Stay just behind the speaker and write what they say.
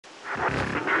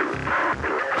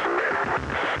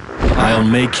I'll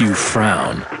make you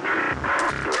frown.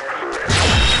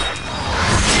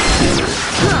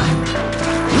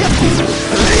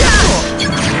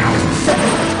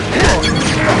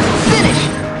 Finish!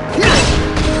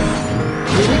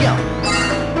 Here we go.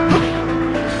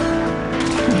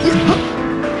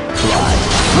 Fly.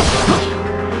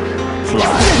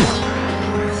 Fly.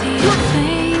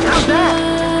 How's that?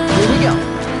 Here we go.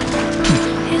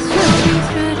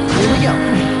 Here we go.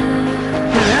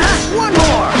 One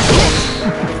more!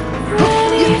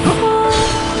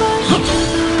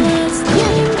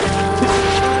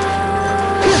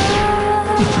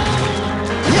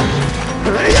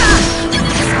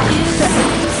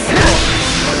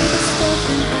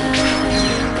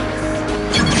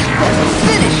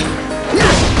 Finish!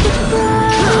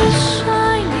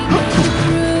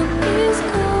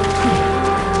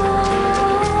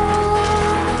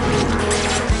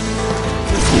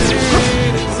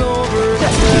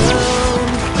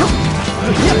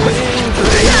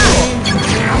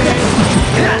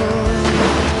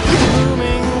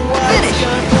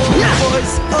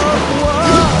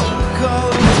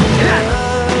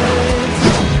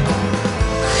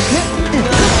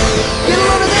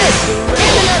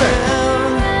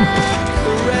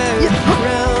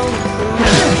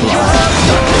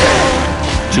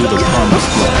 To the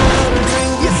promised land.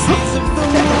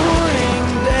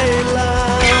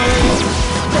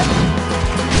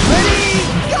 Ready,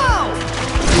 go!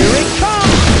 Here it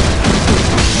comes!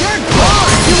 You're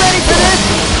gone! You ready for this?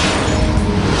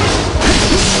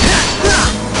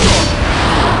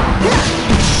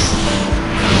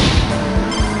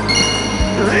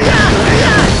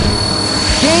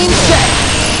 Game set!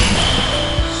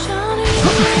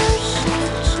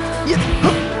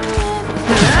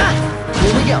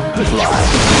 Here we go. Fly.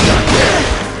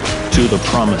 To the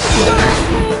promised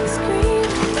land.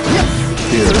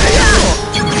 Here.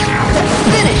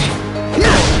 Finish!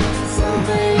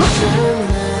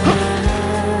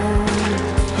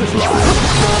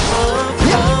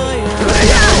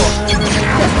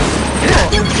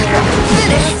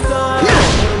 Finish!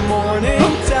 Morning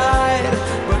tide,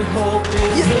 but hope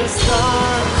is the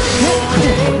star.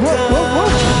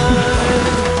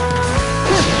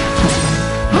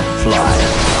 Fly.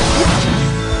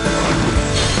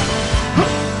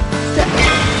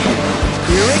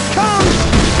 Here it comes!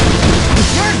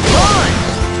 You're gone!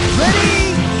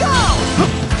 Ready, go!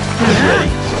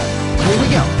 Ready. Here we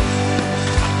go.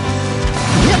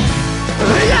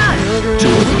 To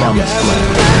the promised land.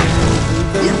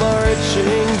 The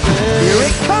marching band, Here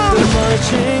it comes! the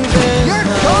marching band. You're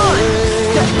gone!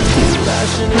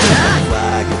 Flashing in the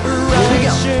flag of a Here we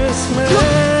go. righteous man.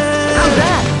 How's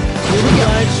that? Here we go.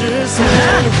 Righteous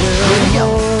man Here we go.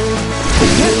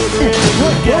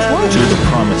 To the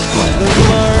promised The land.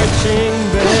 marching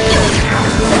band,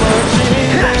 the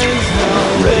marching band's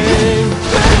howling.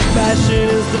 Passion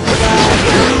is the flag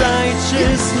of a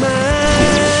righteous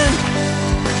man.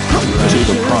 To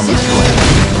the promised land.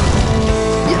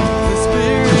 The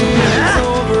spirit is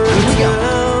over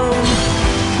town,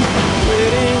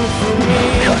 waiting for me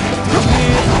to hit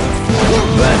the floor.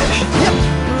 Vanish.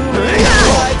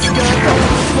 Lights got the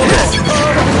force of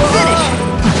Finish!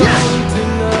 one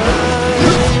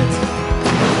tonight.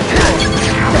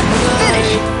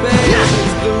 Finish!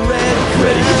 Baby's the red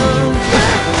crown,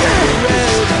 the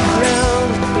red crown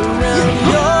around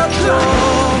your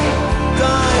door.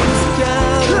 Dimes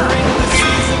gathering the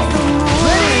seas of the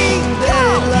morning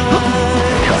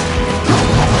daylight.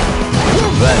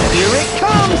 Vanish. Here it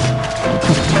comes!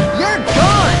 You're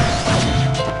gone!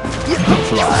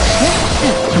 Fly.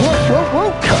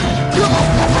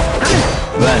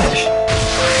 Vanish.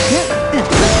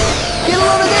 Get a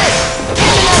load of this!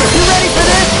 You ready for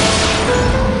this?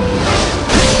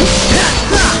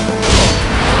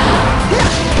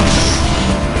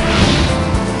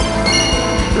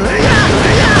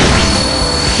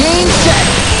 Game set!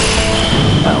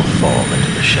 I'll fall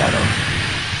into the shadow.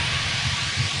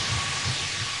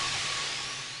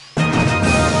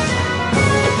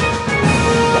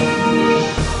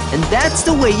 And that's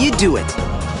the way you do it.